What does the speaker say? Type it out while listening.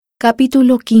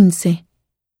Capítulo 15.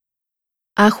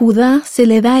 A Judá se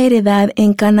le da heredad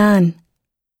en Canaán.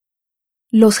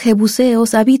 Los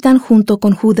jebuseos habitan junto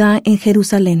con Judá en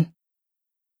Jerusalén.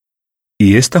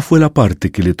 Y esta fue la parte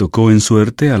que le tocó en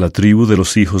suerte a la tribu de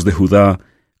los hijos de Judá,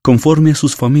 conforme a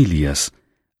sus familias,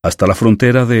 hasta la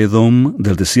frontera de Edom,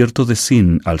 del desierto de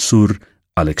Sin al sur,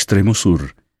 al extremo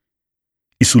sur.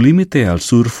 Y su límite al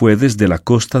sur fue desde la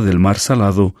costa del mar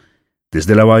Salado,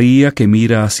 desde la bahía que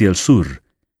mira hacia el sur,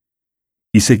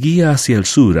 y seguía hacia el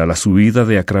sur a la subida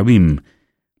de Acrabim,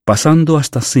 pasando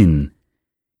hasta Sin,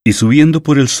 y subiendo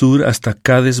por el sur hasta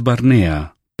Cades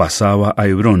Barnea, pasaba a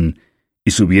Hebrón,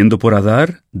 y subiendo por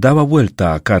Adar, daba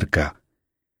vuelta a Carca.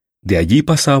 De allí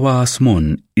pasaba a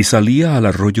Asmón, y salía al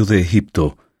arroyo de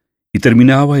Egipto, y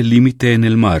terminaba el límite en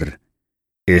el mar.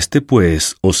 Este,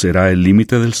 pues, os será el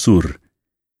límite del sur.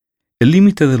 El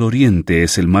límite del oriente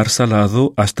es el mar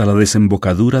Salado hasta la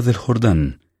desembocadura del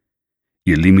Jordán,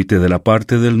 y el límite de la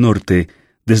parte del norte,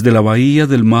 desde la bahía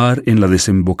del mar en la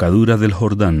desembocadura del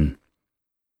Jordán.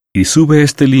 Y sube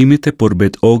este límite por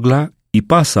Bet-Ogla, y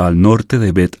pasa al norte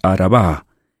de Bet-Arabá,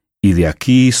 y de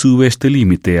aquí sube este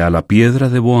límite a la piedra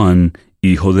de Boán,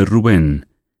 hijo de Rubén.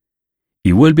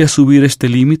 Y vuelve a subir este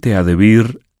límite a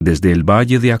Debir, desde el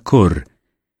valle de Acor,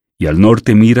 y al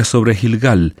norte mira sobre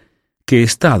Gilgal, que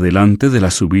está delante de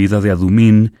la subida de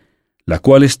Adumín, la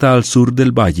cual está al sur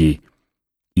del valle,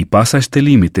 y pasa este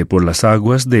límite por las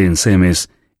aguas de Ensemes,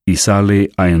 y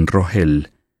sale a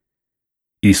Enrogel.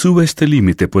 Y sube este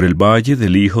límite por el valle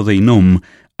del hijo de Hinnom,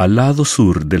 al lado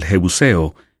sur del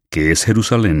Jebuseo, que es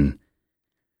Jerusalén.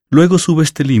 Luego sube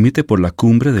este límite por la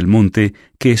cumbre del monte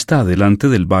que está delante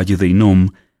del valle de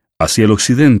Hinnom, hacia el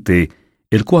occidente,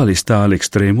 el cual está al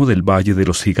extremo del valle de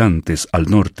los gigantes, al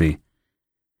norte.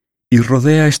 Y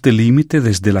rodea este límite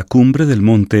desde la cumbre del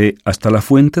monte hasta la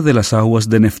fuente de las aguas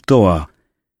de Neftoa,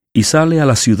 y sale a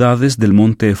las ciudades del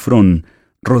monte Efrón,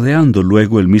 rodeando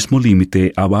luego el mismo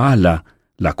límite a Baala,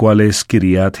 la cual es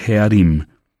Kiriat Jearim.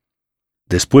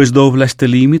 Después dobla este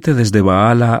límite desde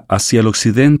Baala hacia el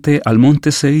occidente al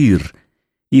monte Seir,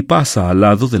 y pasa al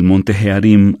lado del monte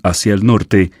Jearim hacia el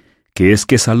norte, que es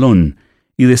Quesalón,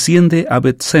 y desciende a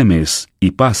Bet-Semes,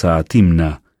 y pasa a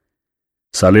Timna.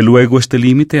 Sale luego este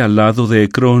límite al lado de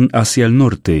Ecrón hacia el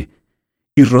norte,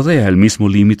 y rodea el mismo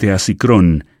límite a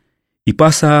Sicrón, y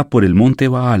pasa por el monte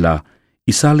Baala,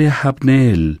 y sale a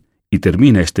Jabneel, y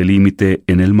termina este límite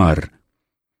en el mar.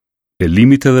 El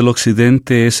límite del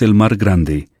occidente es el mar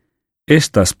grande.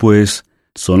 Estas, pues,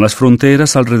 son las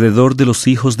fronteras alrededor de los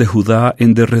hijos de Judá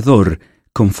en derredor,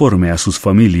 conforme a sus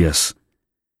familias.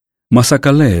 Mas a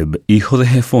Caleb, hijo de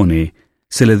Jefone,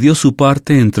 se le dio su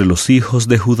parte entre los hijos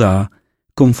de Judá,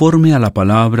 conforme a la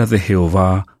palabra de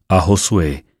Jehová a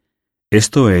Josué.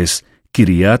 Esto es,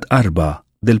 Kiriat Arba,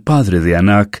 del padre de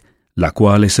Anac, la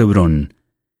cual es Hebrón.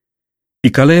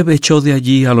 Y Caleb echó de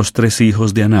allí a los 3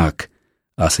 hijos de Anac,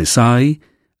 a Sesai,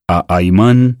 a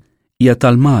Aimán y a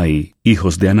Talmai,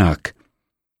 hijos de Anac.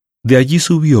 De allí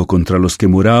subió contra los que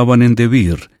moraban en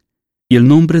Debir, y el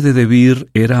nombre de Debir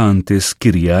era antes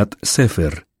Kiriat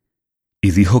Sefer.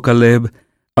 Y dijo Caleb,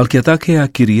 al que ataque a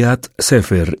Kiriat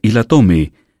Sefer y la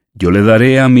tome, yo le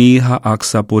daré a mi hija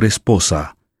Axa por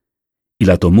esposa. Y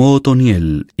la tomó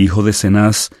Otoniel, hijo de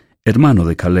Cenaz, hermano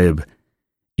de Caleb,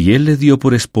 y él le dio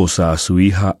por esposa a su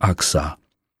hija Axa.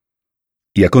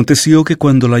 Y aconteció que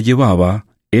cuando la llevaba,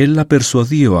 él la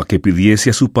persuadió a que pidiese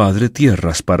a su padre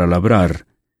tierras para labrar.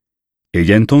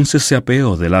 Ella entonces se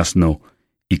apeó del asno,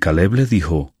 y Caleb le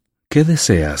dijo, ¿qué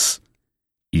deseas?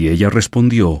 Y ella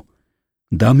respondió,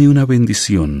 dame una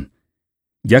bendición.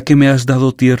 Ya que me has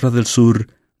dado tierra del sur,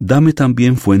 dame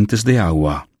también fuentes de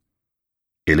agua.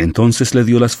 Él entonces le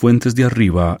dio las fuentes de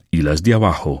arriba y las de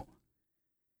abajo.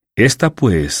 Esta,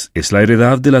 pues, es la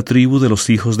heredad de la tribu de los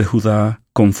hijos de Judá,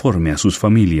 conforme a sus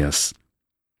familias.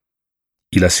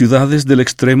 Y las ciudades del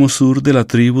extremo sur de la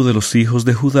tribu de los hijos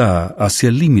de Judá hacia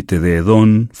el límite de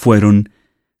Edón fueron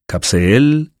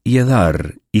Cabseel y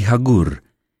Edar y Jagur,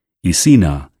 y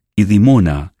Sina y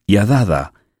Dimona y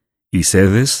Adada, y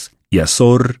Sedes y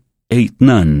Azor e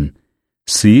Itnán,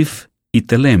 Sif y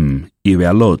Telem y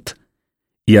Bealot,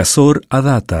 y Azor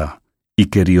Adata, y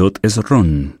Keriot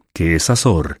Esrón, que es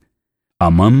Azor,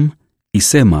 Amam, y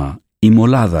Sema, y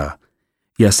Molada,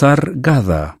 y Azar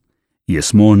Gada, y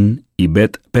Esmón, y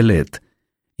Bet Pelet,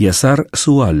 y Azar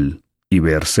Sual, y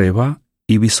Beerseba,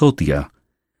 y Bisotia,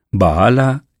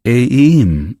 Baala, e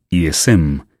Iim, y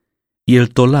Esem, y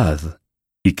el Tolad,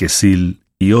 y Kesil,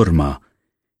 y Orma,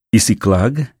 y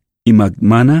Siclag, y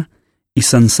Magmana, y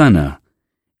Sansana,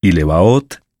 y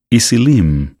Lebaot, y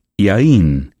Silim, y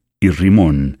Ain, y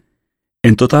Rimón.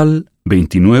 En total,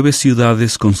 29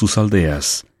 ciudades con sus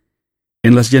aldeas.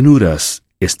 En las llanuras,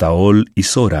 Estaol y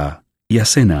Sora, y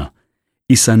Asena,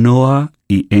 y Sanoa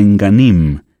y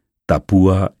Enganim,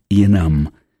 Tapúa y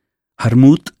Enam,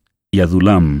 Jarmut y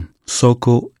Adulam,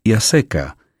 Soco y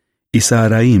Aseca, y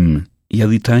Saaraim y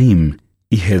Aditaim,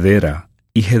 y Gedera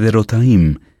y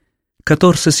Gederotaim,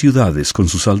 14 ciudades con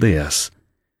sus aldeas,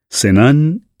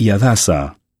 Senán y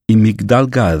Adasa, y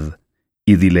Migdal-gad,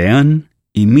 y Dileán,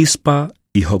 y Mispa,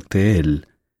 y Jocteel,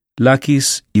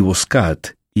 Laquis y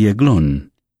Boscat, y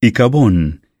Eglón, y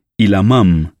Cabón, y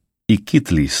Lamam, y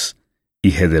Kitlis,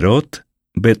 y Gederot,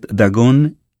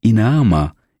 Bet-dagón, y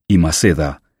Naama, y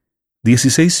Maceda,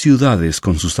 16 ciudades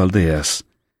con sus aldeas,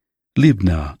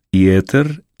 Libna, y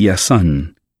Éter, y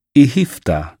Asán, y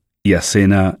Gifta, y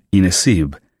Asena, y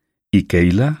Nesib, y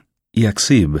Keila, y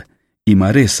Aksib, y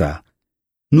Maresa,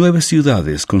 9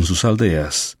 ciudades con sus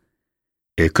aldeas,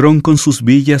 Ecrón con sus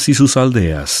villas y sus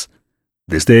aldeas,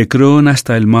 desde Ecrón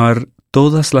hasta el mar,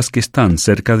 todas las que están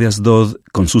cerca de Asdod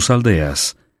con sus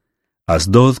aldeas,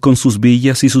 Asdod con sus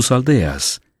villas y sus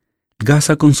aldeas,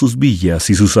 Gaza con sus villas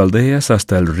y sus aldeas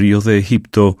hasta el río de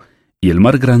Egipto y el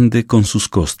mar grande con sus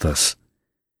costas.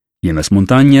 Y en las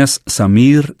montañas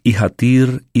Samir y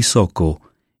Hatir y Soco,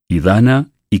 y Dana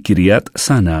y Kiriat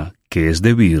Sana, que es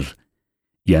Debir,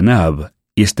 y Anab,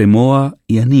 y Estemoa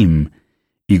y Anim,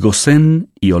 y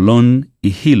Gosén y Olón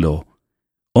y Hilo,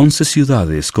 11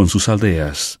 ciudades con sus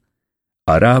aldeas,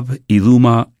 Arab y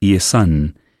Duma y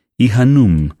Esán, y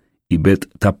Hanum, y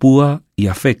Bet-tapúa y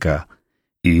Afeca,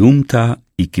 y Umta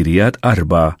y Kiriat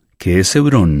Arba, que es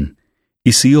Hebrón,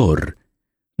 y Sior,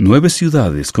 9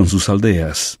 ciudades con sus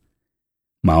aldeas,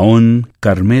 Maón,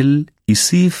 Carmel, y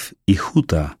Sif, y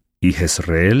Juta, y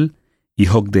Jezreel, y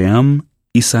Jocdeam,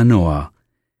 y Sanoa,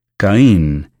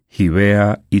 Caín,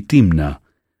 Gibea y Timna,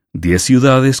 10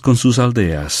 ciudades con sus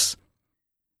aldeas,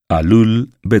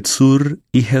 Alul, Betsur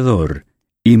y Gedor,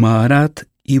 y Maarat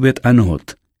y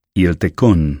Bet-anot, y el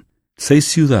Tecón, 6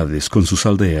 ciudades con sus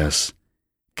aldeas,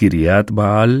 Kiriat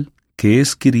Baal, que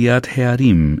es Kiriat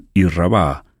Jearim, y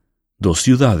Rabá, 2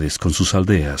 ciudades con sus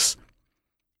aldeas.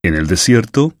 En el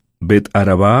desierto,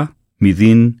 Bet-arabá,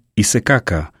 Midín y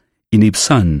Secaca, y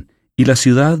Nibsán, y la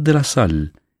ciudad de la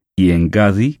sal, y en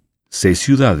Gadi, 6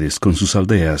 ciudades con sus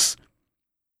aldeas.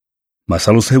 Mas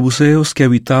a los jebuseos que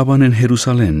habitaban en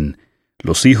Jerusalén,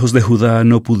 los hijos de Judá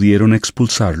no pudieron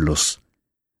expulsarlos.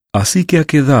 Así que ha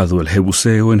quedado el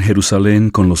jebuseo en Jerusalén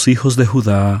con los hijos de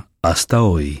Judá hasta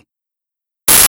hoy.